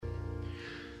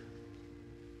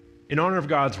In honor of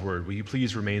God's word, will you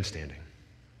please remain standing?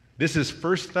 This is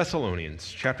 1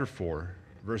 Thessalonians chapter 4,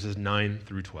 verses 9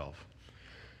 through 12.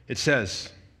 It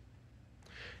says,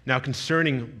 "Now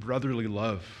concerning brotherly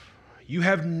love, you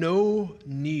have no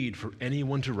need for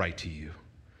anyone to write to you,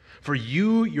 for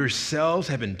you yourselves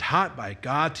have been taught by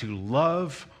God to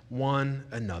love one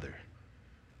another.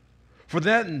 For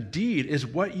that indeed is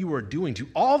what you are doing to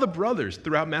all the brothers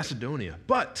throughout Macedonia.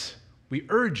 But we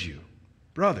urge you,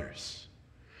 brothers,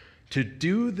 to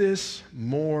do this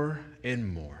more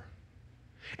and more,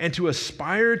 and to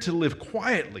aspire to live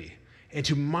quietly, and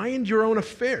to mind your own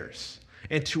affairs,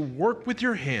 and to work with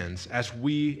your hands as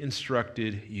we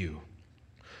instructed you,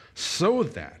 so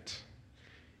that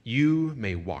you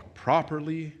may walk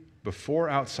properly before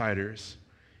outsiders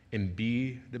and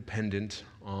be dependent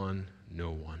on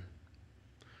no one."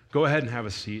 Go ahead and have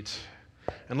a seat,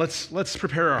 and let's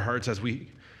prepare our hearts as we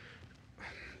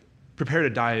prepare to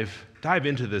dive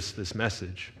into this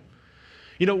message.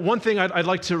 You know, one thing I'd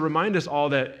like to remind us all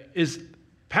that is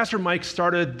Pastor Mike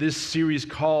started this series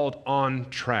called On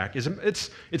Track. It's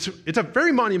a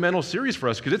very monumental series for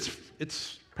us because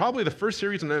it's probably the first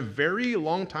series in a very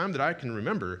long time that I can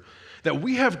remember that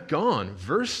we have gone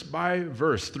verse by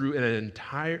verse through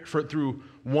through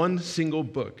one single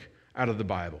book out of the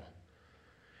Bible.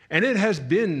 And it has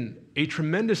been a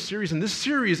tremendous series, and this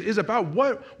series is about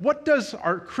what does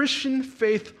our Christian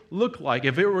faith look like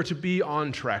if it were to be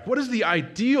on track? What does the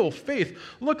ideal faith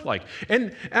look like?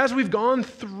 And as we've gone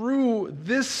through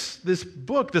this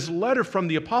book, this letter from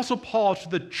the Apostle Paul to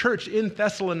the church in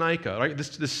Thessalonica, right?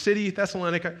 This city,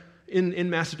 Thessalonica, in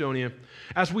Macedonia,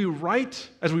 as we read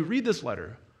this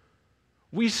letter,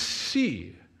 we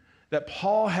see that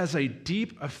Paul has a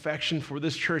deep affection for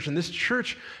this church, and this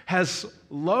church has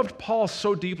loved Paul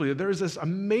so deeply that there's this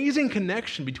amazing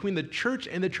connection between the church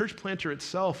and the church planter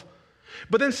itself.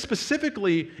 But then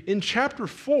specifically in chapter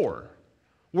 4,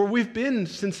 where we've been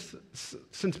since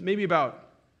maybe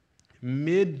about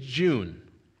mid-June,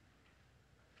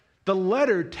 the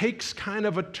letter takes kind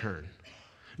of a turn.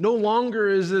 No longer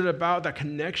is it about that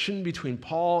connection between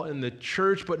Paul and the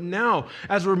church, but now,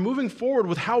 as we're moving forward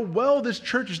with how well this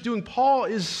church is doing, Paul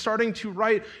is starting to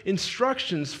write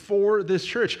instructions for this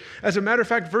church. As a matter of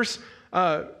fact,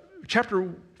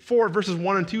 chapter 4, verses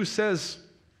 1 and 2 says,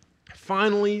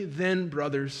 "Finally, then,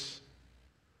 brothers,"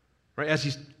 right? As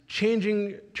he's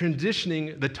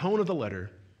transitioning the tone of the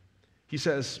letter, he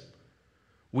says,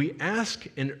 "We ask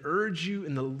and urge you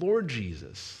in the Lord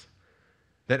Jesus,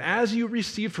 that as you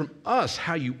receive from us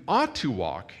how you ought to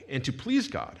walk and to please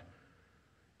God,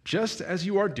 just as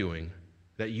you are doing,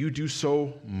 that you do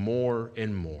so more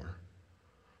and more.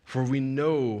 For we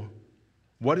know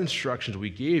what instructions we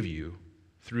gave you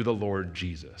through the Lord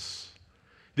Jesus."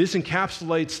 This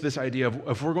encapsulates this idea of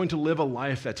if we're going to live a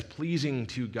life that's pleasing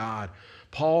to God,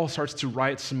 Paul starts to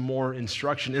write some more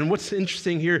instruction. And what's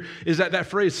interesting here is that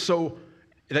phrase, "so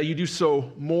that you do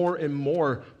so more and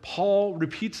more," Paul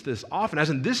repeats this often, as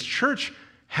in this church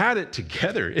had it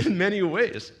together in many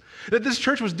ways. That this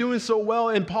church was doing so well,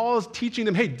 and Paul is teaching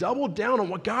them, hey, double down on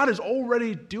what God is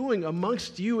already doing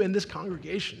amongst you in this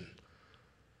congregation.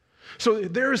 So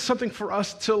there is something for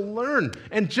us to learn.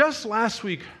 And just last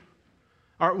week,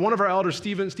 one of our elders,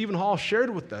 Stephen Hall, shared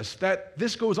with us that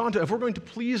this goes on to, if we're going to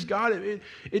please God,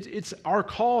 it's our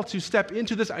call to step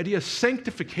into this idea of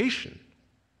sanctification.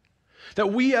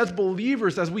 That we as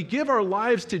believers, as we give our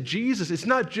lives to Jesus, it's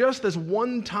not just this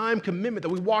one-time commitment that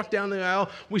we walk down the aisle,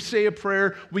 we say a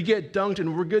prayer, we get dunked,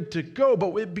 and we're good to go.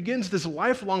 But it begins this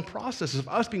lifelong process of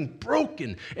us being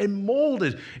broken and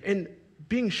molded and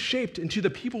being shaped into the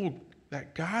people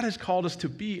that God has called us to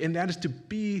be, and that is to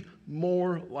be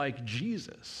more like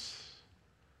Jesus.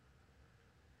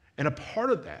 And a part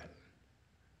of that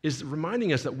is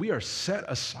reminding us that we are set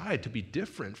aside to be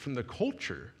different from the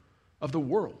culture of the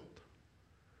world.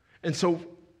 And so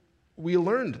we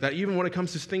learned that even when it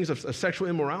comes to things of sexual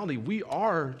immorality, we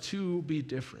are to be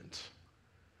different.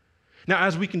 Now,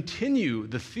 as we continue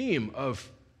the theme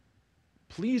of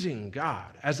pleasing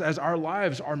God, as our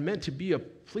lives are meant to be a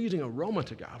pleasing aroma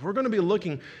to God, we're going to be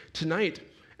looking tonight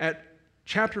at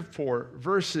chapter 4,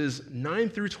 verses 9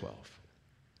 through 12.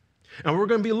 And we're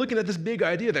going to be looking at this big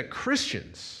idea that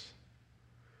Christians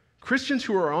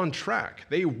who are on track,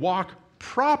 they walk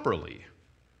properly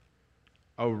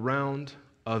around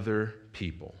other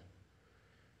people.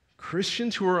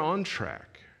 Christians who are on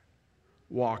track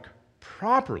walk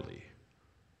properly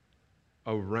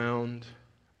around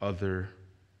other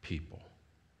people.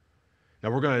 Now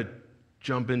we're going to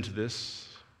jump into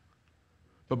this,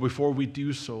 but before we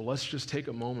do so, let's just take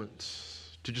a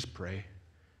moment to just pray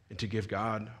and to give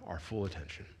God our full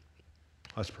attention.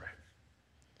 Let's pray.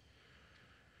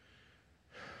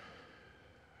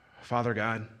 Father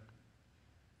God,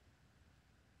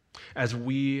 as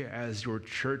we, as your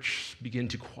church, begin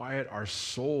to quiet our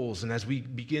souls and as we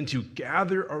begin to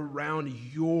gather around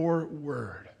your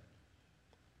word,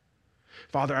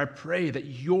 Father, I pray that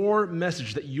your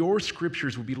message, that your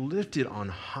scriptures will be lifted on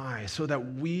high so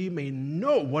that we may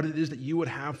know what it is that you would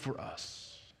have for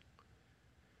us.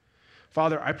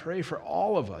 Father, I pray for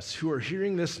all of us who are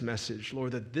hearing this message,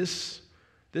 Lord, that this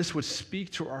would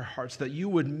speak to our hearts, that you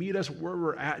would meet us where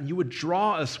we're at and you would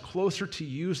draw us closer to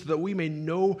you so that we may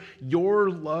know your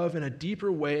love in a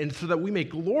deeper way and so that we may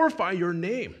glorify your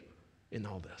name in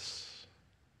all this.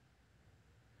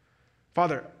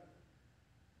 Father,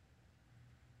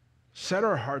 set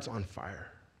our hearts on fire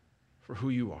for who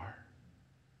you are.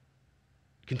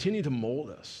 Continue to mold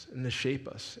us and to shape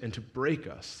us and to break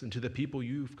us into the people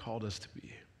you've called us to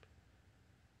be.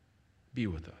 Be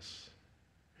with us.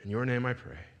 In your name I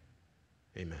pray.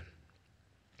 Amen.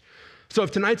 So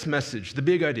if tonight's message, the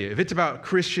big idea, if it's about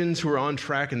Christians who are on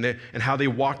track and how they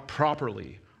walk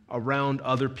properly around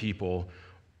other people,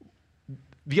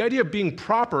 the idea of being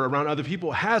proper around other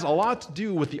people has a lot to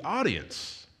do with the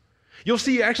audience. You'll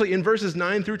see actually in verses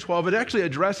 9 through 12, it actually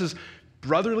addresses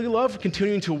brotherly love,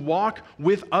 continuing to walk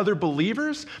with other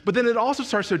believers, but then it also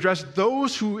starts to address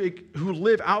those who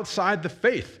live outside the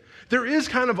faith. There is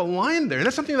kind of a line there, and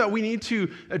that's something that we need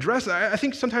to address. I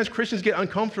think sometimes Christians get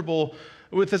uncomfortable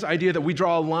with this idea that we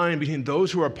draw a line between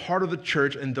those who are part of the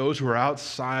church and those who are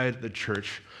outside the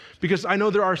church. Because I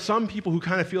know there are some people who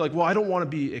kind of feel like, well, I don't want to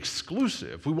be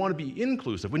exclusive. We want to be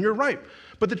inclusive. When you're right,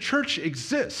 but the church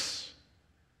exists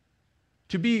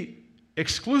to be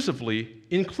exclusively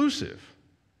inclusive.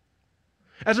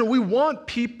 As in, we want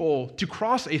people to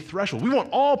cross a threshold. We want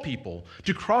all people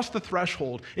to cross the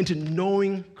threshold into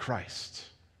knowing Christ.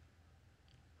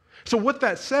 So with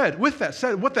that said,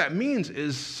 what that means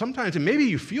is sometimes, and maybe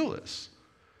you feel this,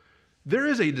 there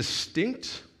is a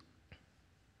distinct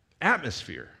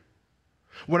atmosphere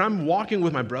when I'm walking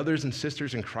with my brothers and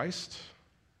sisters in Christ.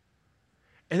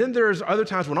 And then there's other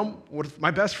times when I'm with my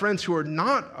best friends who are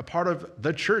not a part of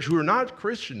the church, who are not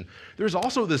Christian. There's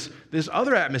also this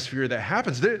other atmosphere that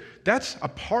happens. That's a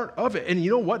part of it. And you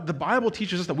know what? The Bible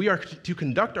teaches us that we are to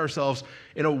conduct ourselves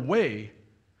in a way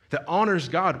that honors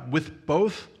God with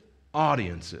both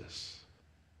audiences.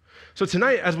 So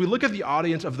tonight, as we look at the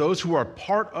audience of those who are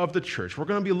part of the church, we're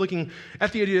going to be looking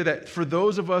at the idea that for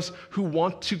those of us who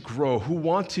want to grow, who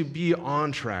want to be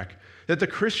on track, that the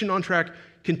Christian on track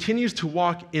continues to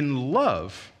walk in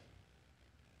love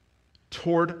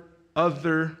toward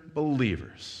other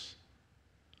believers.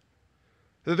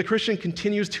 That the Christian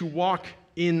continues to walk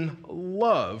in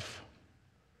love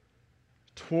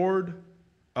toward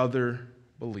other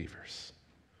believers.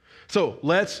 So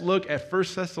let's look at 1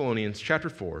 Thessalonians chapter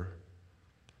 4,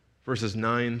 verses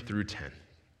 9 through 10.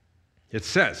 It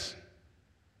says,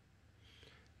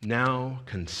 "Now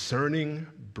concerning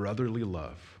brotherly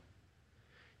love,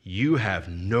 you have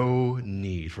no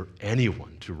need for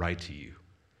anyone to write to you,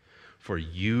 for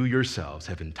you yourselves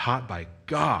have been taught by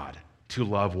God to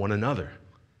love one another.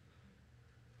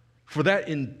 For that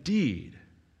indeed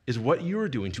is what you are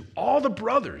doing to all the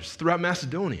brothers throughout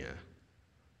Macedonia.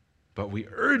 But we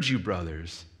urge you,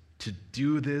 brothers, to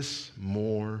do this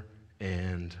more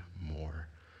and more."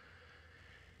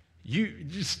 You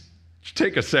just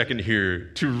take a second here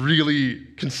to really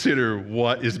consider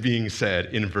what is being said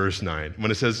in verse 9. When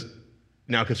it says,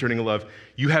 "Now concerning love,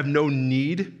 you have no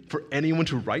need for anyone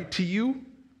to write to you."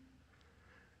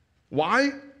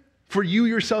 Why? For you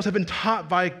yourselves have been taught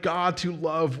by God to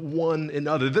love one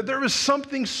another. That there is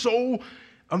something so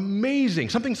amazing,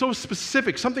 something so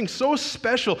specific, something so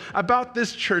special about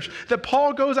this church that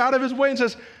Paul goes out of his way and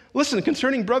says, listen,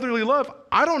 concerning brotherly love,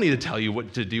 I don't need to tell you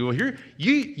what to do here.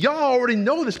 Y'all already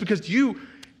know this because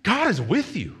God is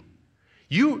with you.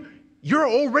 You're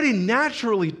already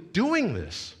naturally doing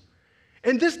this.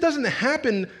 And this doesn't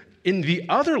happen in the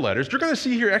other letters. You're going to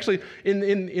see here actually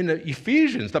in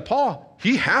Ephesians that Paul,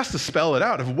 he has to spell it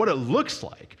out of what it looks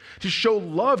like to show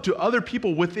love to other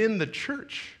people within the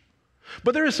church.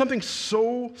 But there is something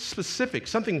so specific,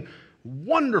 something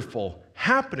wonderful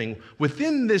happening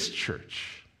within this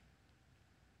church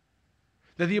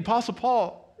that the Apostle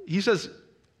Paul, he says,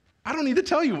 I don't need to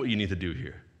tell you what you need to do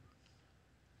here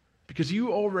because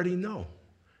you already know.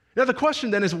 Now the question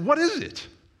then is, what is it?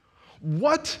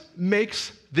 What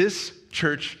makes this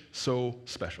church so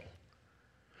special?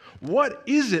 What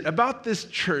is it about this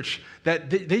church that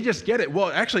they just get it?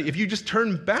 Well, actually, if you just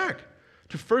turn back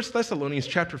to 1 Thessalonians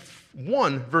chapter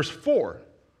 1, verse 4,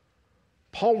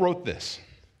 Paul wrote this.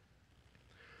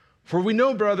 For we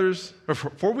know, brothers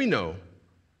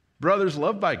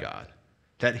loved by God,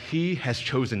 that he has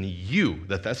chosen you,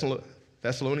 the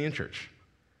Thessalonian church,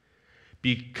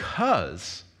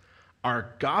 because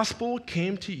our gospel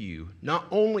came to you not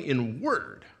only in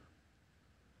word,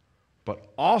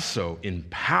 but also in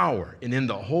power and in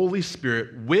the Holy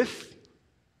Spirit with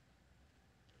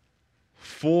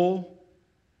full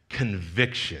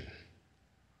conviction.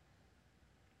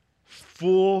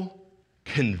 Full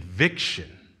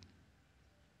conviction.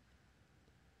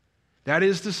 That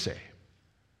is to say,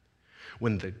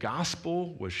 when the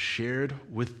gospel was shared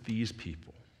with these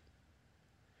people,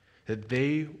 that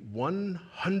they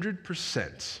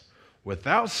 100%,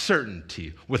 without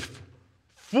certainty, with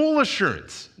full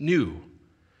assurance, knew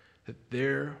that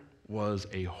there was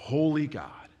a holy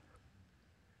God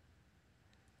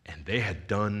and they had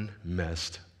done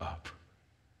messed up.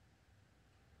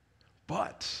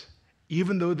 But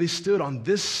even though they stood on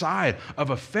this side of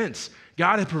a fence,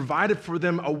 God had provided for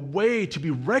them a way to be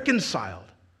reconciled.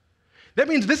 That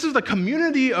means this is the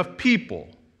community of people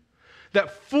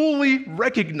that fully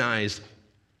recognized,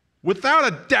 without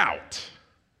a doubt,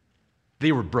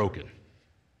 they were broken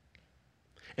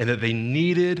and that they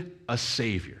needed a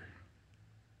Savior.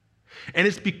 And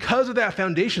it's because of that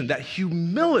foundation, that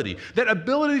humility, that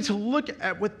ability to look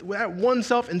at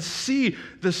oneself and see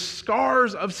the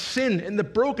scars of sin and the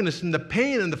brokenness and the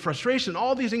pain and the frustration,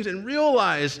 all these things, and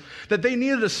realize that they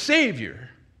needed a Savior.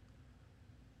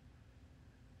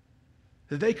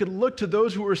 That they could look to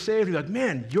those who were saved and be like,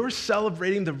 man, you're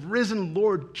celebrating the risen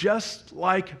Lord just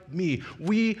like me.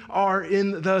 We are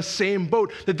in the same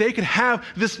boat. That they could have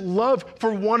this love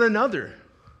for one another.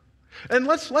 And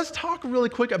let's talk really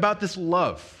quick about this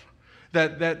love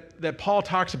that Paul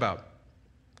talks about.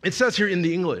 It says here in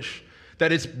the English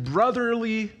that it's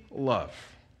brotherly love.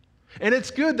 And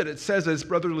it's good that it says that it's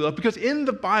brotherly love because in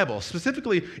the Bible,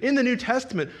 specifically in the New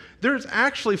Testament, there's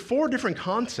actually 4 different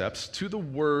concepts to the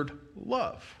word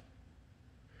love.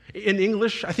 In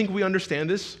English, I think we understand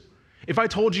this. If I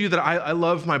told you that I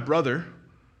love my brother,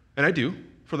 and I do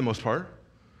for the most part,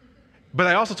 but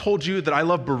I also told you that I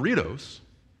love burritos,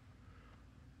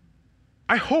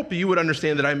 I hope you would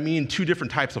understand that I mean 2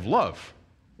 different types of love,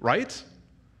 right?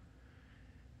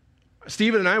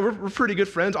 Stephen and I, we're pretty good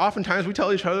friends. Oftentimes we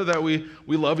tell each other that we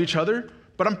love each other,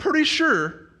 but I'm pretty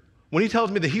sure when he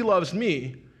tells me that he loves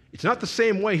me, it's not the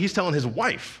same way he's telling his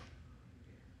wife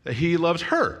that he loves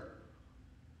her.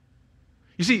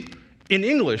 You see, in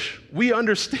English, we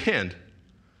understand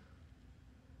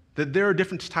that there are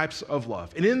different types of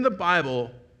love. And in the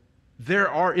Bible,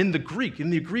 in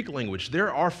the Greek language,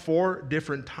 there are 4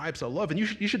 different types of love. And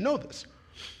you should know this.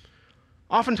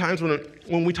 Oftentimes,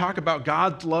 when we talk about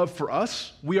God's love for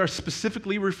us, we are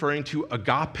specifically referring to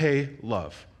agape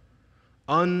love,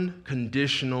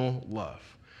 unconditional love.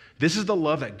 This is the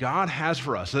love that God has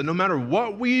for us, that no matter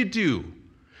what we do,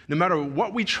 no matter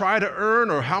what we try to earn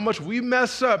or how much we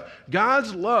mess up,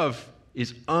 God's love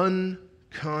is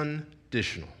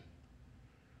unconditional.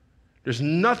 There's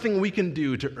nothing we can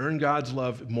do to earn God's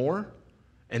love more,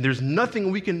 and there's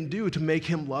nothing we can do to make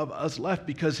him love us less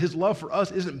because his love for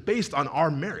us isn't based on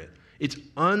our merit. It's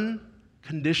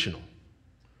unconditional.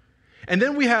 And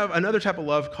then we have another type of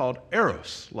love called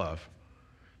eros love.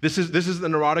 This is the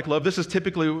neurotic love. This is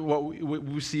typically what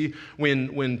we see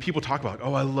when people talk about,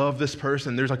 oh, I love this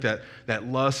person. There's like that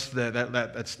lust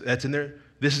that's in there.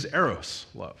 This is eros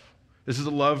love. This is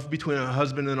a love between a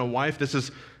husband and a wife. This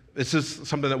is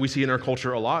something that we see in our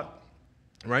culture a lot,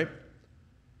 right?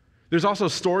 There's also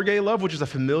storge love, which is a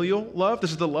familial love. This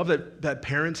is the love that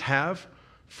parents have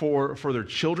for their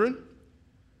children.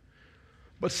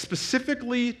 But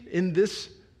specifically in this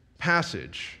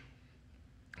passage,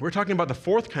 we're talking about the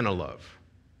 4th kind of love,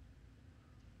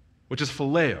 which is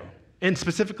phileo. And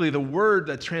specifically, the word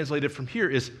that's translated from here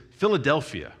is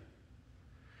Philadelphia.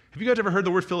 Have you guys ever heard the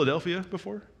word Philadelphia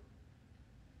before?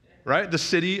 Right? The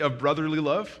city of brotherly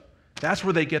love. That's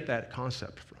where they get that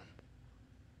concept from.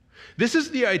 This is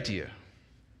the idea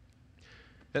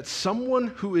that someone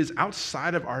who is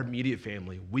outside of our immediate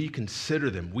family, we consider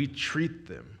them, we treat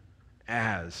them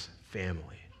as family.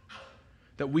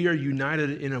 That we are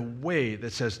united in a way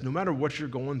that says, no matter what you're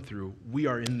going through, we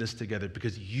are in this together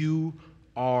because you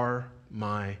are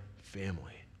my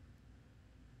family.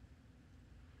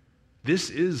 This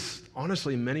is,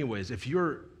 honestly, in many ways, if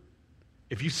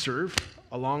you serve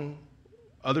along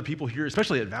other people here,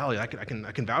 especially at Valley, I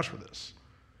can vouch for this.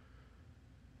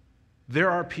 There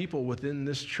are people within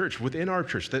this church, within our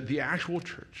church, that the actual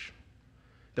church,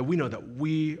 that we know that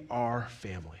we are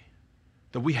family,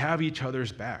 that we have each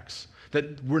other's backs,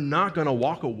 that we're not going to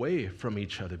walk away from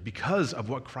each other because of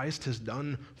what Christ has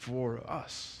done for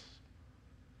us.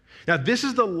 Now, this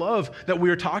is the love that we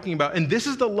are talking about, and this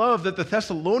is the love that the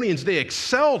Thessalonians, they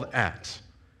excelled at.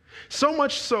 So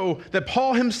much so that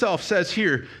Paul himself says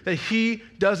here that he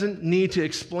doesn't need to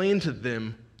explain to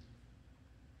them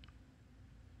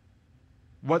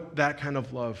what that kind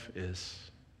of love is.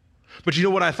 But you know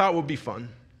what I thought would be fun?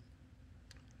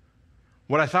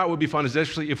 What I thought would be fun is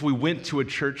actually if we went to a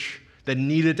church that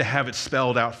needed to have it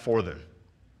spelled out for them.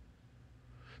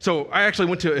 So I actually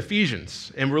went to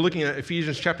Ephesians, and we're looking at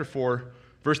Ephesians chapter 4,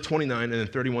 verse 29, and then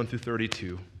 31 through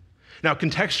 32. Now,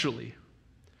 contextually,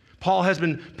 Paul has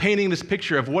been painting this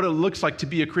picture of what it looks like to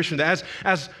be a Christian. That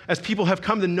as people have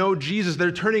come to know Jesus,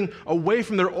 they're turning away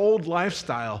from their old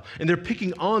lifestyle, and they're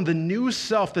picking on the new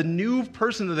self, the new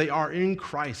person that they are in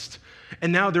Christ.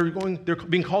 And now they're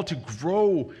being called to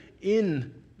grow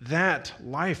in that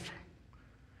life.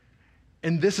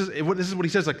 And this is what he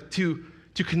says, like to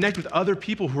connect with other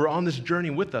people who are on this journey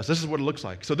with us. This is what it looks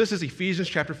like. So this is Ephesians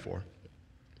chapter 4.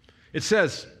 It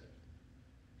says,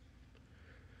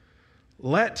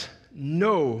 "Let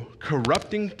no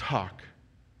corrupting talk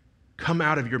come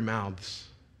out of your mouths,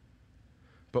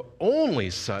 but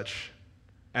only such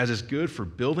as is good for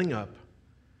building up,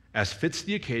 as fits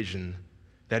the occasion,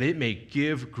 that it may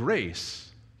give grace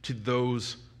to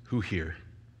those who hear."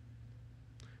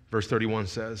 Verse 31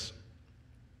 says,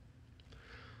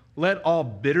 "Let all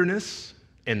bitterness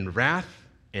and wrath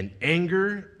and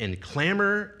anger and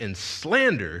clamor and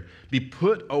slander be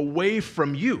put away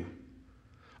from you,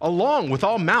 along with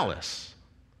all malice.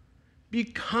 Be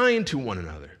kind to one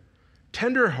another,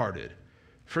 tender-hearted,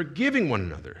 forgiving one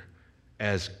another,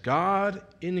 as God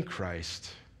in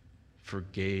Christ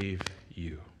forgave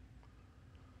you."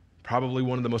 Probably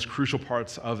one of the most crucial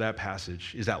parts of that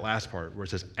passage is that last part where it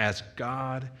says, "As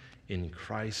God in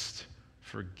Christ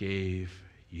forgave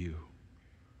you."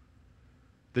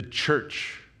 The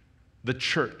church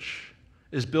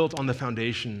is built on the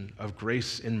foundation of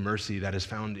grace and mercy that is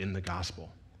found in the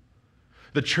gospel.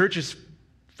 The church is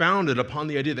founded upon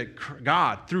the idea that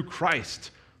God, through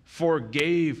Christ,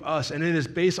 forgave us, and it is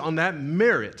based on that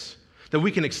merit that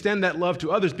we can extend that love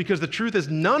to others, because the truth is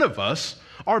none of us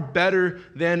are better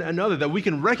than another, that we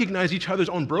can recognize each other's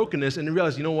own brokenness and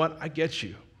realize, you know what, I get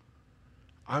you.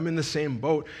 I'm in the same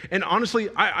boat. And honestly,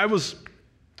 I was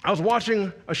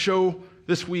watching a show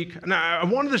this week, and I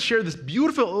wanted to share this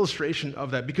beautiful illustration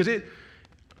of that, because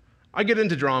I get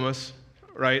into dramas,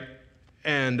 right?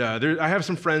 And I have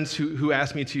some friends who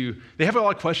ask me they have a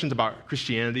lot of questions about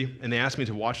Christianity, and they asked me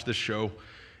to watch this show.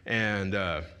 And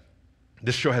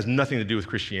this show has nothing to do with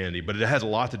Christianity, but it has a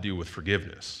lot to do with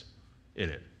forgiveness in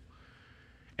it.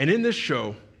 And in this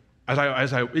show,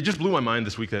 it just blew my mind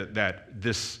this week that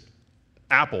this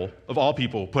Apple, of all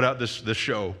people, put out this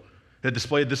show that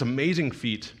displayed this amazing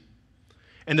feat.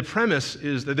 And the premise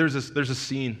is that there's a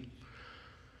scene,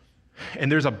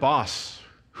 and there's a boss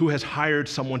who has hired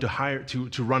someone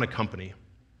to run a company.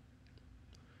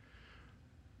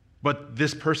 But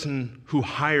this person who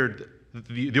hired,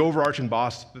 the overarching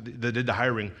boss that did the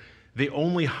hiring, they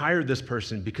only hired this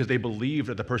person because they believed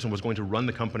that the person was going to run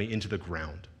the company into the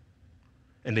ground.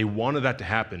 And they wanted that to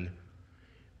happen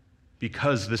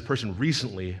because this person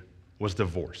recently was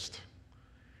divorced.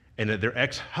 And that their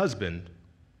ex-husband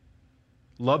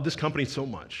loved this company so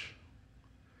much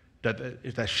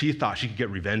that she thought she could get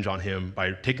revenge on him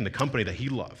by taking the company that he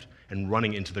loved and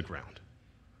running into the ground.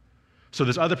 So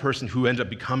this other person who ended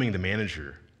up becoming the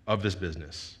manager of this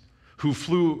business, who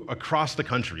flew across the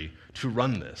country to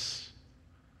run this,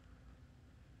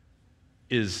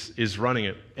 is running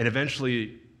it. And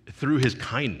eventually, through his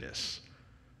kindness,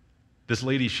 this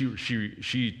lady,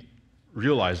 she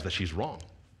realized that she's wrong.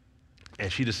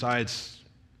 And she decides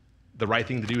the right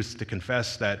thing to do is to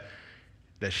confess that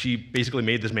she basically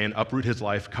made this man uproot his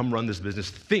life, come run this business,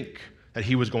 think that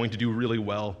he was going to do really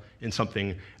well in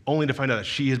something, only to find out that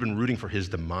she has been rooting for his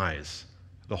demise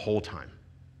the whole time.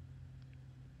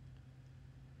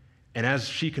 And as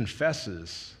she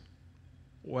confesses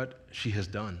what she has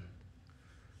done,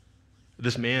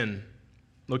 this man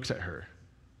looks at her.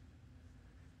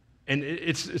 And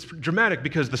it's dramatic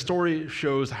because the story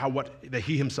shows that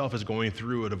he himself is going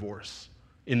through a divorce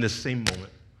in this same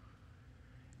moment.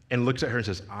 And looks at her and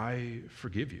says, "I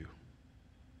forgive you.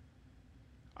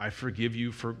 I forgive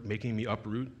you for making me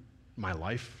uproot my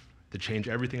life, to change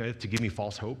everything, to give me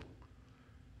false hope.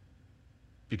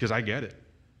 Because I get it.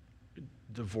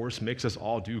 Divorce makes us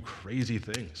all do crazy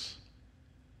things."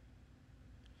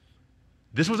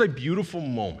 This was a beautiful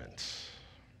moment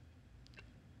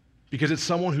because it's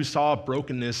someone who saw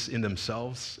brokenness in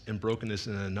themselves and brokenness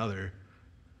in another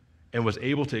and was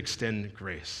able to extend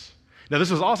grace. Now, this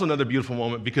was also another beautiful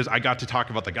moment because I got to talk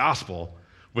about the gospel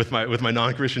with my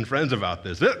non-Christian friends about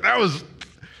this.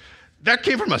 That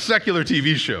came from a secular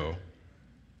TV show.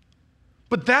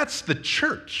 But that's the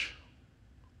church.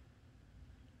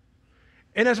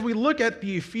 And as we look at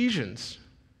the Ephesians,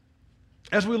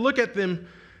 as we look at them,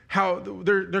 how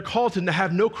they're called to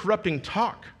have no corrupting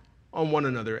talk on one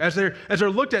another, as they're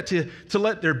looked at to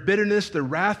let their bitterness, their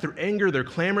wrath, their anger, their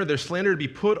clamor, their slander be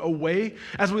put away,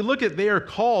 as we look at they are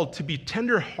called to be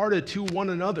tender-hearted to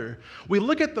one another, we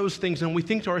look at those things and we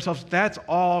think to ourselves, that's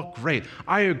all great.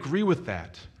 I agree with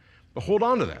that. But hold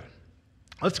on to that.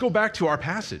 Let's go back to our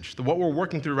passage, what we're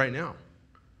working through right now.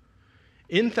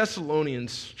 In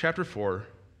Thessalonians chapter 4,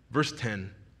 verse 10,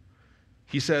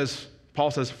 Paul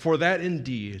says, "For that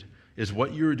indeed is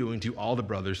what you are doing to all the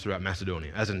brothers throughout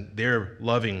Macedonia," as in they're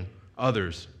loving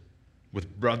others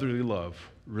with brotherly love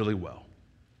really well.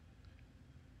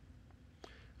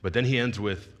 But then he ends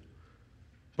with,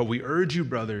 "But we urge you,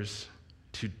 brothers,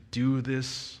 to do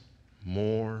this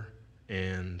more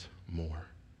and more."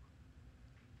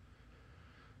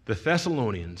 The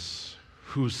Thessalonians,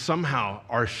 who somehow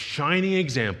are shining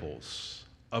examples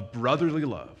of brotherly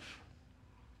love,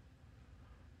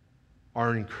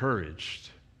 are encouraged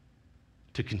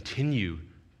to continue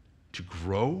to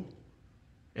grow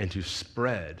and to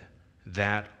spread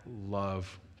that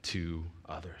love to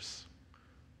others.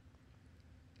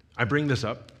 I bring this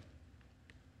up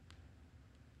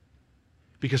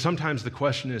because sometimes the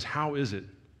question is, how is it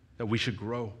that we should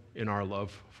grow in our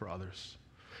love for others?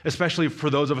 Especially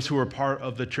for those of us who are part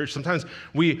of the church. Sometimes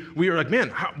we are like,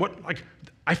 man,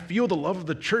 I feel the love of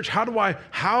the church. How do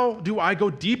I go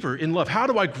deeper in love? How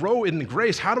do I grow in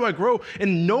grace? How do I grow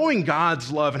in knowing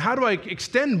God's love? And how do I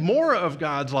extend more of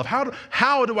God's love?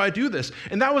 How do I do this?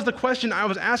 And that was the question I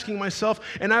was asking myself.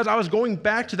 And as I was going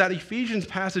back to that Ephesians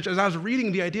passage, as I was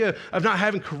reading the idea of not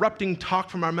having corrupting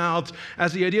talk from our mouths,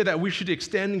 as the idea that we should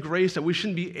extend grace, that we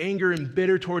shouldn't be angry and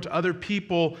bitter towards other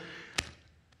people,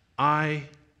 I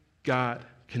got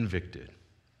convicted.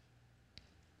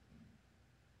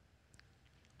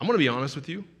 I'm going to be honest with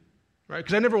you, right?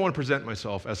 Because I never want to present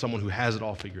myself as someone who has it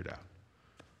all figured out.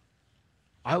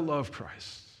 I love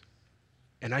Christ,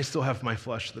 and I still have my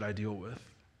flesh that I deal with.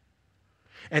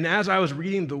 And as I was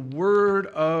reading the Word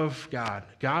of God,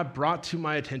 God brought to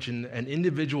my attention an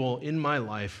individual in my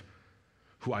life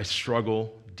who I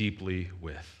struggle deeply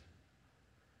with.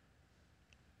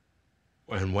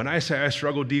 And when I say I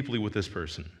struggle deeply with this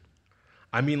person,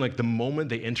 I mean like the moment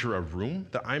they enter a room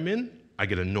that I'm in, I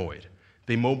get annoyed.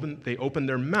 The moment they open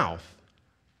their mouth,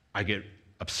 I get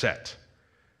upset.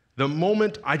 The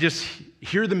moment I just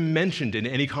hear them mentioned in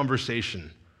any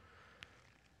conversation,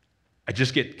 I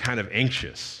just get kind of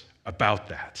anxious about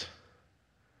that.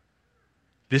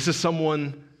 This is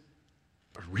someone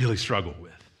I really struggle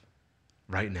with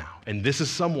right now. And this is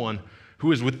someone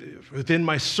who is within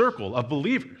my circle of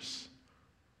believers.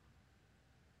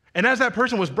 And as that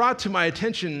person was brought to my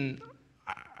attention,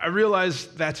 I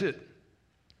realized that's it.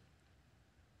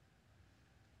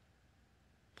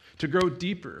 To grow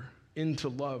deeper into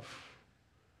love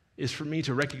is for me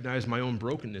to recognize my own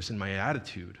brokenness and my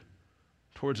attitude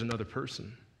towards another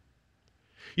person.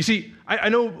 You see, I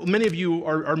know many of you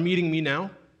are meeting me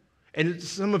now, and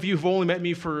some of you have only met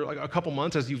me for like a couple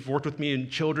months as you've worked with me in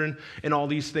children and all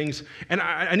these things. And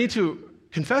I need to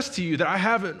confess to you that I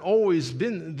haven't always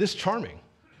been this charming.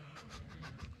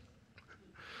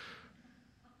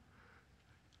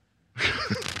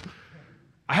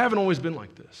 I haven't always been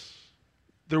like this.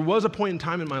 There was a point in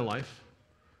time in my life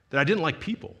that I didn't like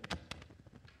people,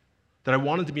 that I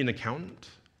wanted to be an accountant,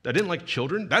 that I didn't like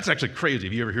children. That's actually crazy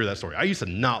if you ever hear that story. I used to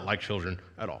not like children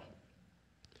at all.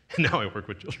 And now I work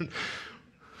with children.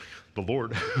 The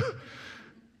Lord.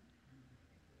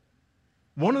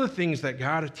 One of the things that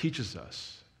God teaches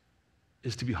us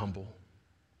is to be humble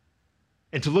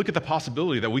and to look at the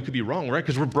possibility that we could be wrong, right?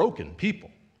 Because we're broken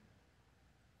people.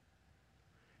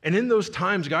 And in those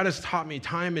times, God has taught me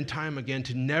time and time again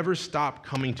to never stop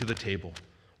coming to the table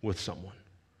with someone.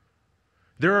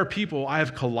 There are people I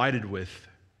have collided with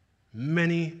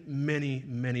many, many,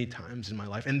 many times in my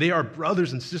life, and they are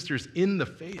brothers and sisters in the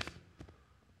faith.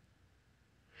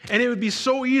 And it would be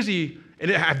so easy,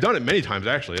 and I've done it many times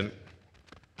actually, and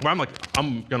where I'm like,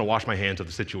 I'm going to wash my hands of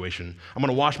the situation. I'm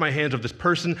going to wash my hands of this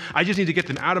person. I just need to get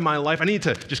them out of my life. I need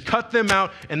to just cut them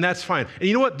out, and that's fine. And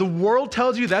you know what? The world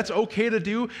tells you that's okay to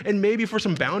do, and maybe for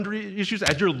some boundary issues,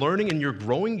 as you're learning and you're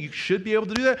growing, you should be able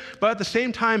to do that. But at the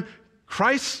same time,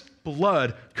 Christ's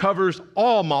blood covers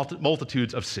all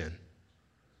multitudes of sin.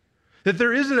 That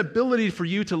there is an ability for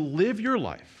you to live your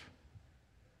life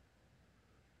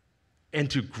and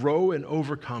to grow and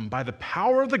overcome by the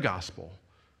power of the gospel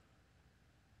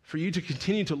for you to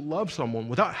continue to love someone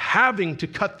without having to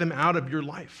cut them out of your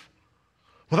life,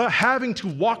 without having to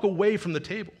walk away from the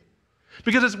table.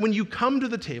 Because it's when you come to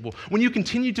the table, when you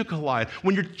continue to collide,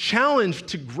 when you're challenged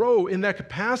to grow in that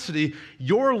capacity,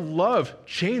 your love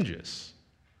changes.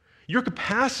 Your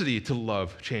capacity to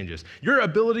love changes. Your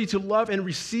ability to love and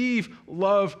receive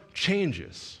love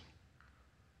changes.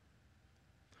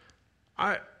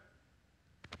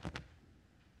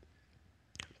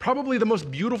 Probably the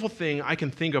most beautiful thing I can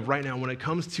think of right now when it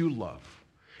comes to love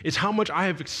is how much I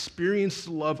have experienced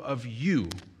the love of you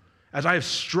as I have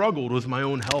struggled with my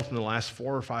own health in the last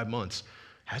 4 or 5 months.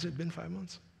 Has it been 5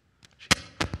 months? Jeez.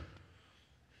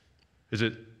 Is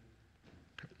it?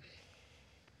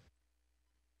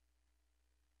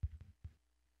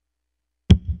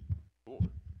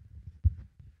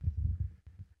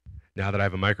 Now that I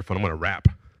have a microphone, I'm going to rap.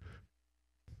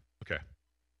 Okay.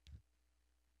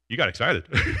 You got excited.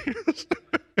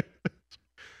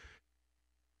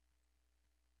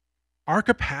 Our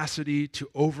capacity to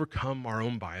overcome our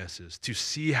own biases, to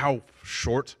see how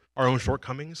short our own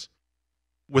shortcomings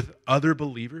with other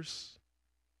believers,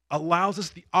 allows us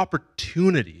the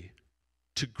opportunity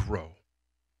to grow.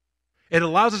 It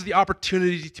allows us the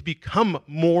opportunity to become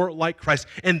more like Christ.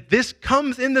 And this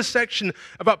comes in the section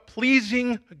about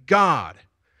pleasing God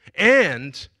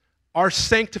and our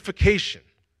sanctification.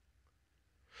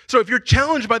 So if you're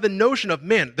challenged by the notion of,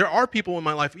 man, there are people in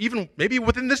my life, even maybe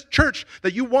within this church,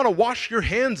 that you want to wash your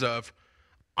hands of,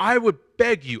 I would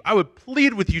beg you, I would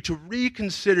plead with you to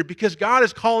reconsider, because God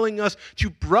is calling us to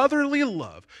brotherly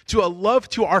love, to a love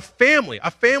to our family,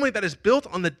 a family that is built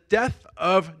on the death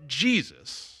of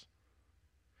Jesus,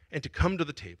 and to come to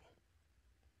the table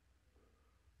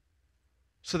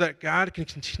so that God can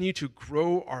continue to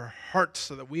grow our hearts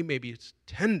so that we may be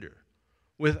tender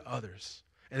with others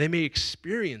and they may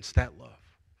experience that love.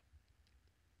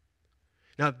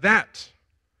 Now that's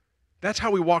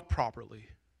how we walk properly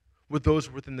with those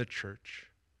within the church.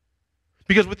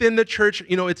 Because within the church,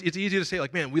 it's easy to say,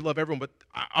 like, man, we love everyone, but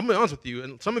I'm going to be honest with you,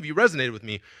 and some of you resonated with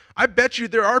me. I bet you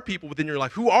there are people within your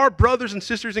life who are brothers and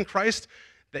sisters in Christ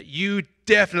that you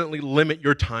definitely limit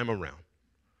your time around.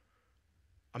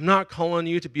 I'm not calling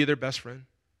you to be their best friend.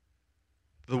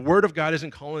 The Word of God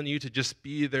isn't calling you to just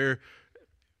be there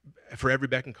for every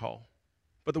beck and call.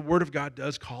 But the Word of God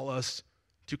does call us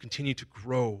to continue to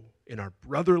grow in our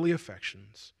brotherly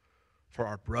affections for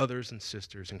our brothers and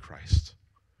sisters in Christ.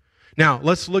 Now,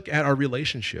 let's look at our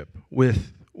relationship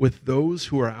with those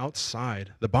who are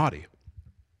outside the body.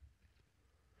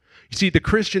 You see, the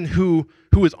Christian who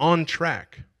is on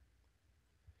track,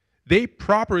 they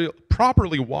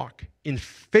properly walk in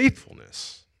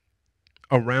faithfulness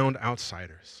around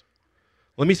outsiders.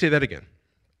 Let me say that again.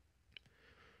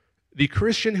 The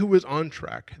Christian who is on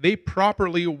track, they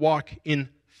properly walk in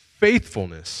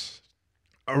faithfulness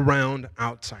around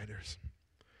outsiders.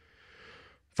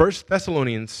 1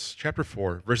 Thessalonians chapter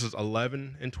 4, verses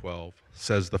 11 and 12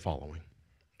 says the following.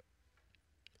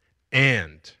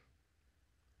 And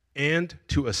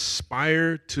to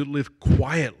aspire to live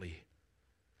quietly,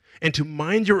 and to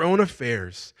mind your own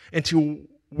affairs, and to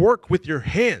work with your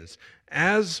hands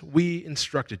as we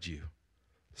instructed you,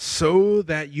 so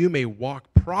that you may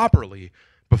walk properly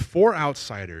before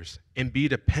outsiders and be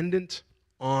dependent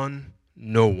on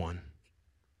no one.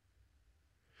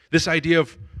 This idea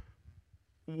of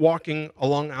walking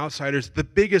along outsiders, the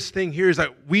biggest thing here is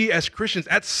that we as Christians,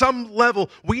 at some level,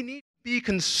 we need to be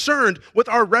concerned with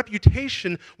our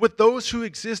reputation with those who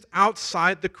exist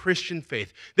outside the Christian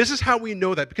faith. This is how we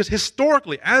know that, because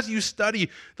historically, as you study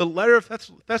the letter of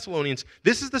Thessalonians,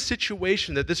 this is the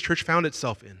situation that this church found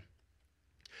itself in.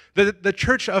 The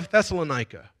church of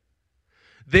Thessalonica,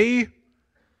 they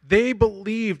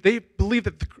believed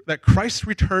that Christ's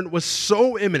return was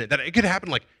so imminent that it could happen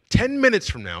like 10 minutes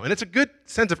from now, and it's a good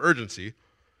sense of urgency.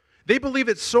 They believed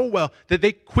it so well that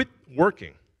they quit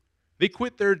working. They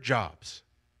quit their jobs.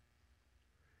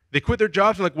 They quit their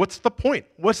jobs and like, what's the point?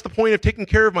 What's the point of taking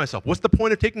care of myself? What's the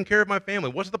point of taking care of my family?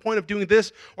 What's the point of doing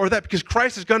this or that? Because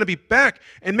Christ is going to be back,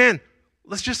 and man,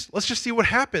 let's just see what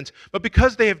happens. But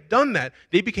because they have done that,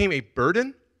 they became a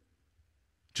burden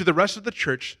to the rest of the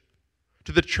church,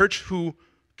 to the church who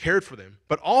cared for them.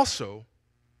 But also,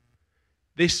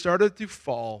 they started to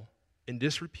fall in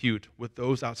disrepute with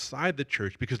those outside the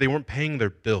church because they weren't paying their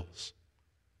bills.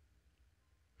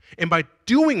 And by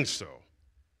doing so,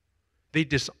 they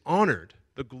dishonored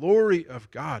the glory of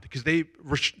God because they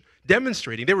were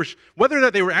demonstrating, whether or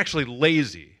not they were actually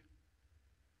lazy,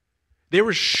 they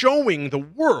were showing the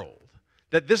world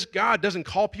that this God doesn't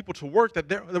call people to work, that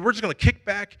we're just going to kick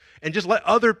back and just let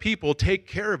other people take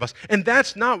care of us. And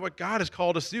that's not what God has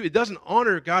called us to do. It doesn't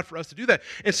honor God for us to do that.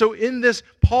 And so in this,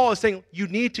 Paul is saying you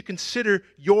need to consider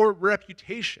your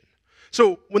reputation.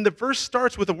 So when the verse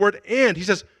starts with the word and, he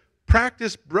says,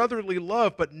 practice brotherly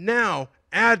love, but now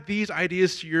add these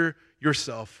ideas to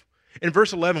yourself. In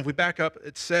verse 11, if we back up,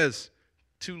 it says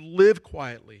to live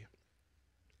quietly,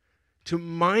 to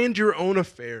mind your own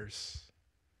affairs,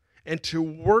 and to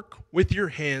work with your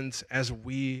hands as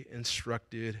we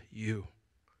instructed you.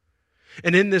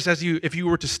 And in this, if you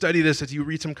were to study this, as you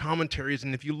read some commentaries,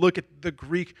 and if you look at the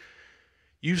Greek,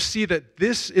 you see that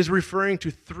this is referring to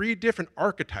three different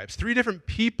archetypes, three different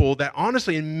people that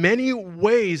honestly, in many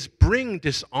ways, bring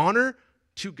dishonor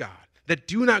to God, that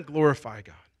do not glorify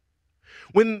God.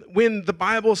 When the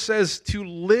Bible says to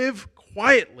live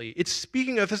quietly, it's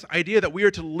speaking of this idea that we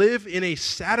are to live in a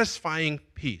satisfying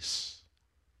peace.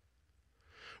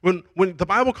 When the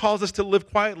Bible calls us to live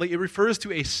quietly, it refers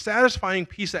to a satisfying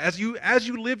peace that as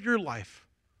you live your life,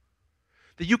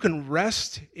 that you can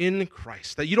rest in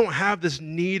Christ, that you don't have this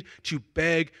need to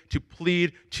beg, to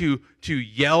plead, to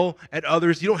yell at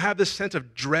others. You don't have this sense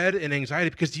of dread and anxiety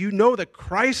because you know that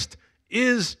Christ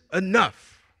is enough.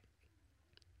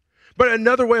 But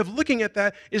another way of looking at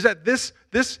that is that this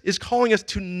is calling us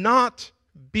to not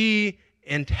be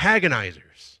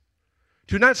antagonizers,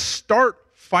 to not start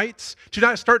fights, to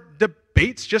not start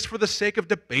debates just for the sake of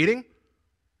debating.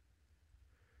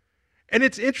 And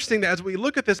it's interesting that as we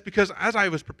look at this, because as I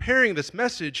was preparing this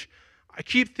message, I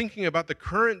keep thinking about the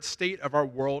current state of our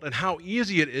world and how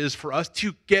easy it is for us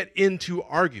to get into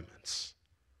arguments.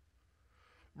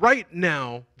 Right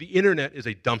now, the internet is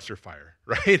a dumpster fire,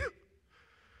 right?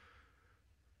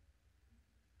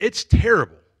 It's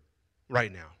terrible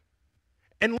right now.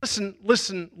 And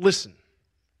listen.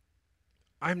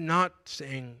 I'm not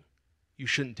saying you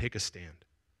shouldn't take a stand,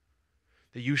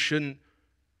 that you shouldn't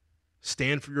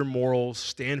stand for your morals,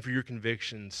 stand for your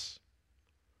convictions.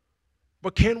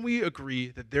 But can we agree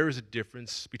that there is a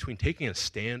difference between taking a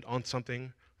stand on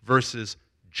something versus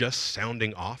just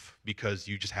sounding off because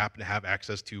you just happen to have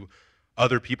access to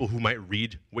other people who might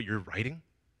read what you're writing?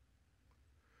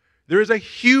 There is a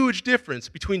huge difference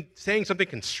between saying something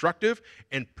constructive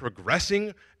and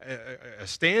progressing a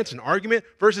stance, an argument,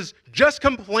 versus just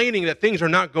complaining that things are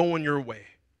not going your way.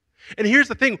 And here's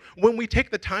the thing, when we take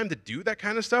the time to do that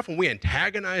kind of stuff, when we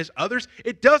antagonize others,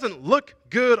 it doesn't look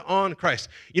good on Christ.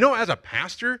 You know, as a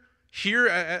pastor here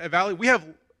at Valley, we have,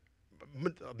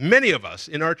 many of us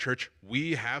in our church,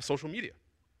 we have social media.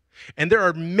 And there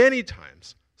are many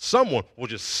times someone will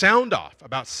just sound off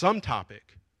about some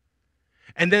topic,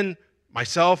 and then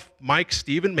myself, Mike,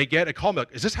 Stephen may get a call,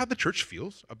 like, is this how the church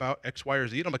feels about X, Y, or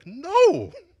Z? And I'm like,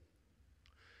 no.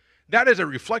 That is a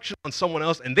reflection on someone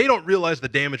else, and they don't realize the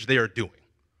damage they are doing.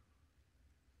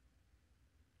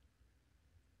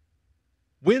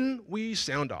 When we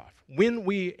sound off, when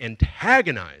we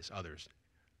antagonize others,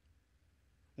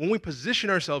 when we position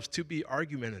ourselves to be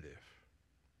argumentative,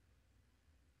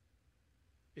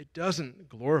 it doesn't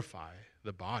glorify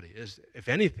the body. If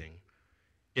anything,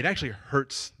 it actually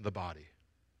hurts the body.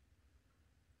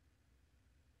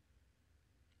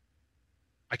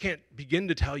 I can't begin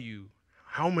to tell you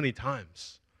how many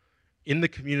times in the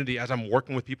community, as I'm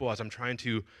working with people, as I'm trying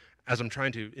to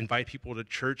invite people to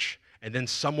church, and then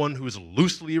someone who is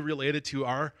loosely related to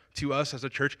us as a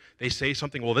church, they say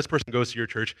something, well, this person goes to your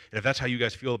church, and if that's how you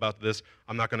guys feel about this,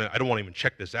 I don't want to even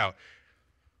check this out.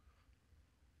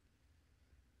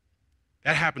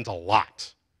 That happens a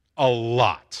lot. A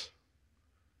lot.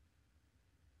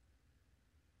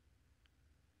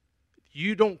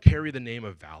 You don't carry the name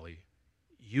of Valley.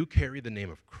 You carry the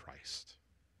name of Christ.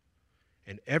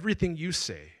 And everything you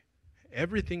say,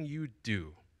 everything you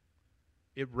do,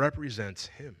 it represents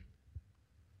Him.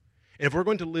 And if we're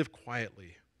going to live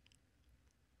quietly,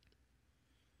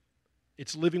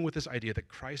 it's living with this idea that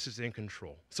Christ is in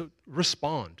control. So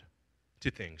respond to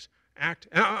things. Act.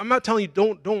 And I'm not telling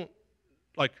you don't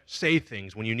like say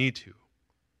things when you need to.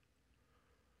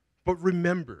 But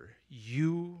remember,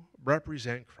 you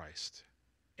represent Christ.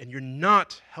 And you're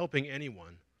not helping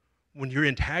anyone when you're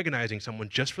antagonizing someone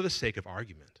just for the sake of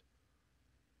argument.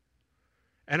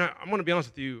 And I'm going to be honest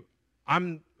with you,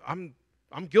 I'm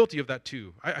guilty of that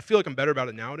too. I feel like I'm better about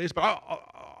it nowadays, but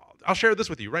I'll share this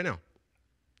with you right now.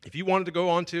 If you wanted to go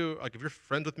on to, like, if you're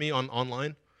friends with me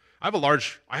online, I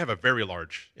have a very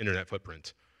large internet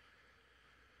footprint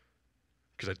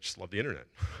because I just love the internet.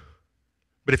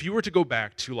 But if you were to go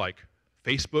back to like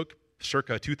Facebook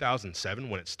circa 2007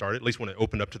 when it started, at least when it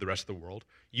opened up to the rest of the world,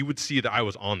 you would see that I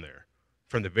was on there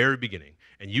from the very beginning.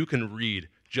 And you can read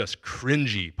just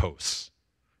cringy posts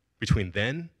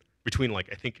between like,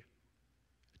 I think,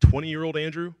 20-year-old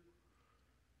Andrew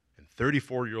and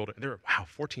 34-year-old,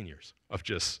 14 years of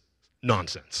just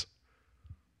nonsense.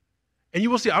 And you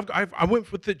will see, I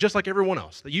went with it just like everyone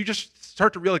else, that you just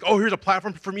start to realize, oh, here's a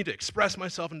platform for me to express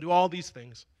myself and do all these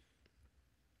things.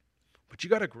 But you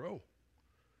got to grow.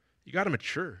 You got to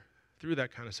mature through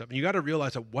that kind of stuff. And you got to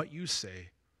realize that what you say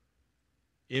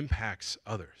impacts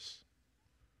others.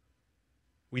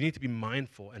 We need to be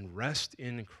mindful and rest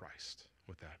in Christ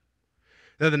with that.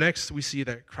 Now, the next we see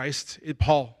that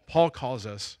Paul calls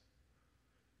us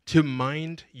to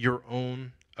mind your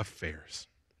own affairs.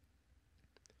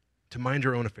 To mind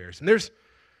your own affairs. And there's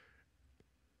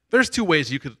two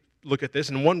ways you could look at this,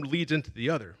 and one leads into the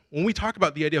other. When we talk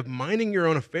about the idea of minding your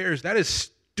own affairs, that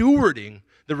is stewarding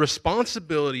the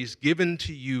responsibilities given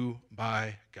to you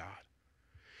by God.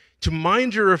 To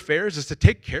mind your affairs is to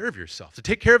take care of yourself, to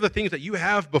take care of the things that you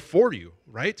have before you,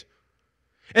 right?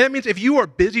 And that means if you are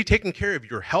busy taking care of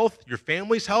your health, your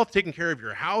family's health, taking care of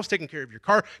your house, taking care of your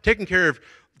car, taking care of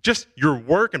just your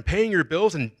work and paying your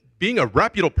bills and being a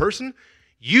reputable person,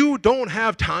 you don't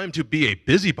have time to be a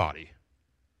busybody.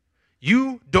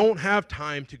 You don't have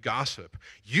time to gossip.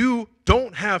 You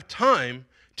don't have time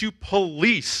to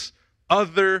police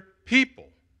other people.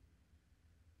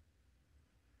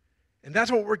 And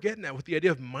that's what we're getting at with the idea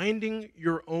of minding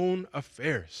your own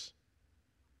affairs.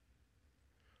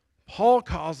 Paul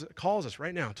calls us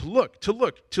right now to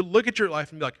look at your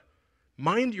life and be like,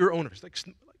 mind your own affairs. Like,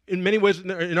 in many ways,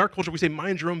 in our culture, we say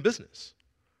mind your own business.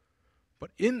 But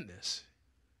in this,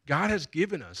 God has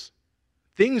given us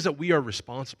things that we are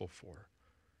responsible for.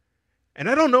 And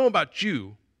I don't know about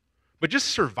you, but just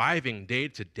surviving day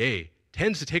to day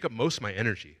tends to take up most of my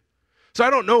energy. So I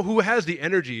don't know who has the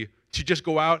energy to just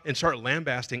go out and start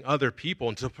lambasting other people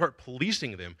and to start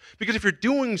policing them. Because if you're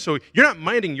doing so, you're not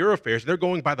minding your affairs, they're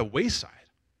going by the wayside.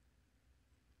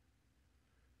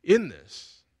 In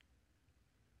this,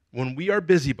 when we are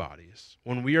busybodies,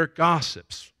 when we are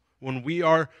gossips, when we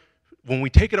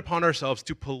take it upon ourselves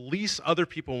to police other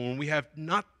people, when we have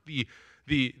not the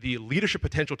leadership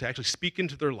potential to actually speak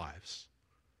into their lives,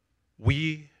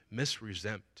 we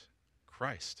misrepresent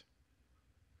Christ.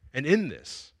 And in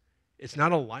this, it's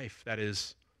not a life that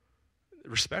is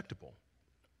respectable.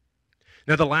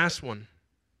 Now, the last one,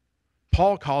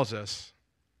 Paul calls us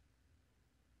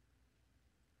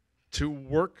to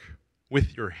work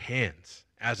with your hands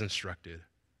as instructed.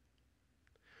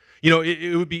 You know,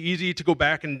 it would be easy to go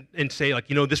back and say, like,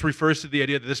 you know, this refers to the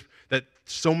idea that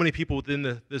so many people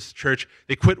within this church,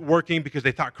 they quit working because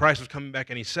they thought Christ was coming back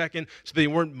any second, so they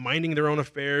weren't minding their own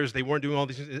affairs, they weren't doing all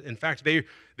these things. In fact,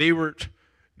 they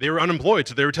were unemployed,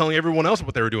 so they were telling everyone else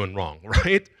what they were doing wrong,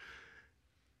 right?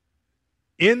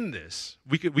 In this,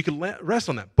 we could rest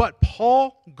on that. But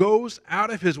Paul goes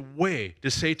out of his way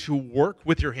to say to work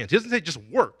with your hands. He doesn't say just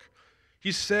work.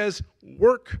 He says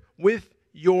work with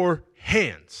your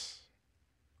hands.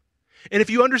 And if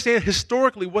you understand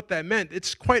historically what that meant,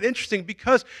 it's quite interesting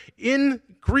because in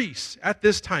Greece at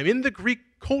this time, in the Greek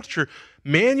culture,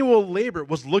 manual labor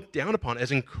was looked down upon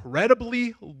as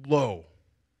incredibly low.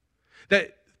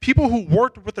 That people who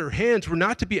worked with their hands were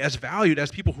not to be as valued as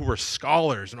people who were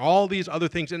scholars and all these other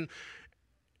things. And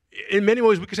in many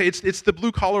ways, we could say it's the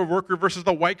blue-collar worker versus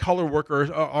the white-collar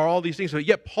worker, or all these things. But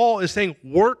yet Paul is saying,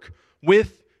 work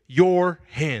with your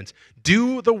hands.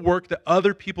 Do the work that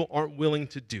other people aren't willing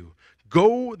to do.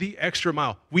 Go the extra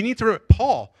mile. We need to remember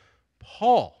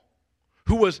Paul,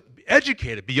 who was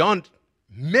educated beyond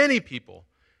many people,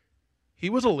 he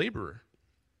was a laborer.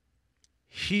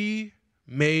 He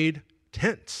made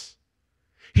tents.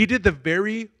 He did the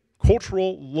very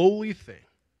cultural, lowly thing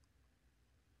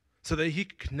so that he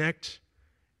could connect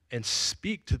and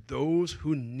speak to those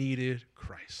who needed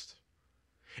Christ.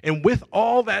 And with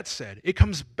all that said, it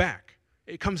comes back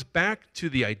to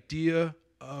the idea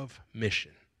of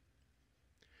mission.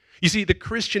 You see, the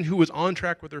Christian who is on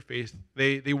track with their faith,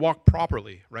 they walk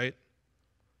properly, right?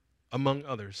 Among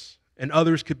others. And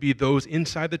others could be those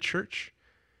inside the church,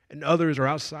 and others are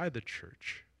outside the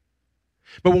church.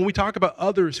 But when we talk about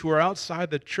others who are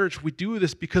outside the church, we do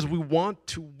this because we want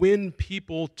to win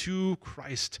people to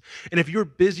Christ. And if you're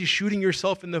busy shooting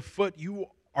yourself in the foot, you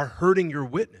are hurting your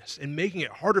witness and making it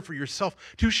harder for yourself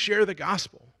to share the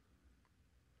gospel.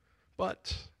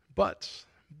 But,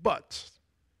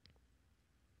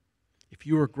 if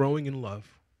you are growing in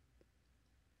love,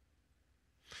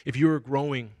 if you are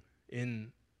growing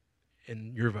in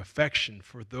your affection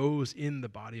for those in the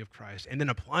body of Christ, and then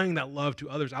applying that love to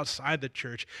others outside the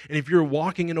church, and if you're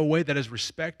walking in a way that is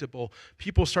respectable,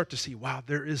 people start to see, wow,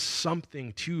 there is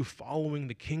something to following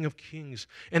the King of Kings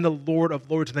and the Lord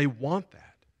of Lords, and they want that.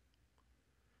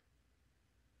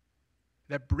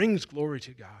 that brings glory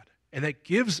to God, and that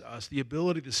gives us the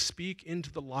ability to speak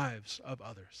into the lives of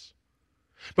others.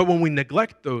 But when we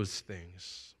neglect those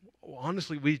things,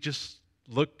 honestly, we just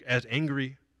look as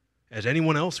angry as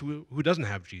anyone else who doesn't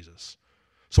have Jesus.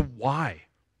 So why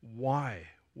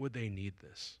would they need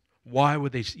this? Why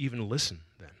would they even listen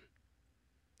then?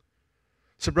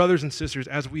 So brothers and sisters,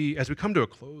 as we come to a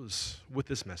close with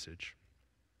this message,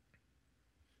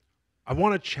 I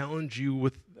want to challenge you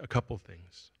with a couple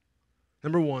things.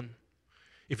 Number one,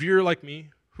 if you're like me,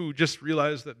 who just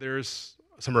realized that there's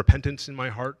some repentance in my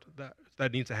heart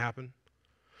that needs to happen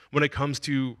when it comes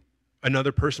to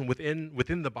another person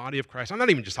within the body of Christ. I'm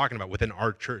not even just talking about within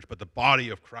our church, but the body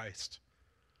of Christ.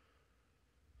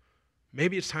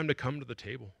 Maybe it's time to come to the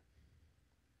table.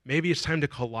 Maybe it's time to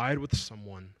collide with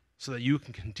someone so that you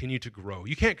can continue to grow.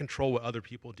 You can't control what other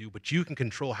people do, but you can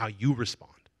control how you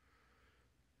respond.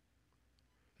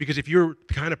 Because if you're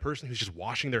the kind of person who's just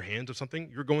washing their hands of something,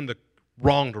 you're going the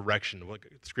wrong direction of what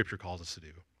Scripture calls us to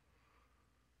do.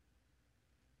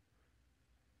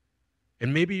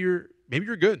 And maybe you're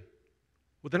good.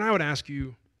 Well, then I would ask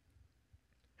you,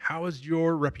 how is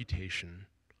your reputation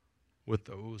with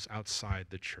those outside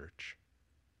the church?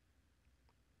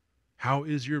 How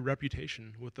is your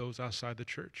reputation with those outside the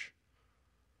church?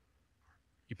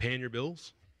 You paying your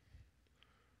bills?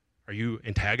 Are you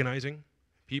antagonizing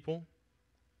people?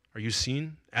 Are you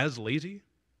seen as lazy?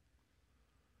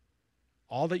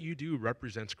 All that you do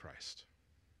represents Christ.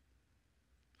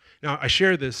 Now, I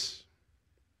share this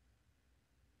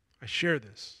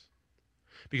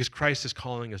because Christ is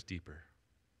calling us deeper.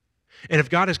 And if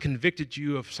God has convicted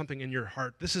you of something in your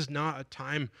heart, this is not a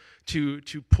time to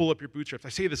pull up your bootstraps. I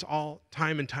say this all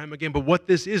time and time again, but what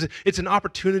this is, it's an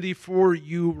opportunity for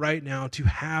you right now to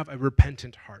have a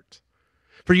repentant heart.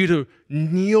 For you to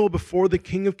kneel before the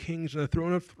King of Kings and the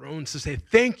throne of thrones to say,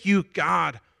 thank you,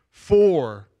 God,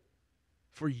 for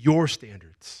your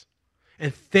standards.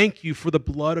 And thank you for the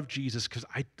blood of Jesus because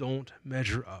I don't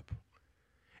measure up.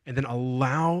 And then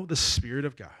allow the Spirit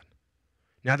of God,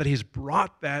 now that He's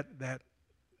brought that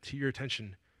to your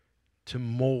attention, to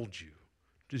mold you,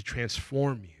 to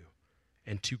transform you,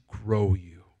 and to grow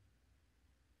you.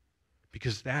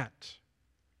 Because that,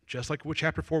 just like what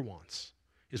chapter 4 wants,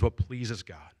 is what pleases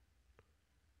God.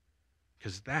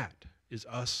 Because that is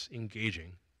us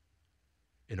engaging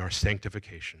in our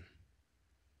sanctification.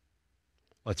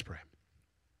 Let's pray.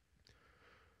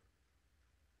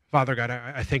 Father God,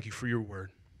 I thank you for your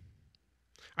word.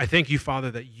 I thank you,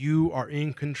 Father, that you are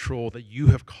in control, that you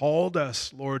have called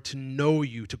us, Lord, to know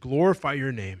you, to glorify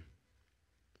your name.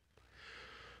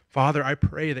 Father, I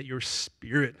pray that your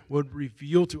Spirit would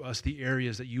reveal to us the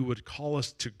areas that you would call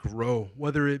us to grow,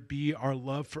 whether it be our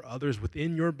love for others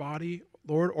within your body,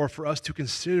 Lord, or for us to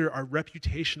consider our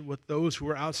reputation with those who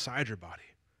are outside your body.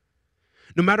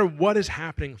 No matter what is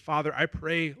happening, Father, I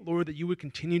pray, Lord, that you would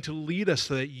continue to lead us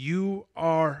so that you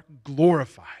are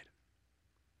glorified.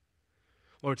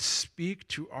 Lord, speak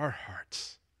to our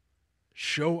hearts.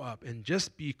 Show up and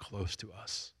just be close to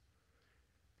us.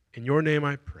 In your name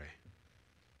I pray.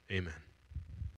 Amen.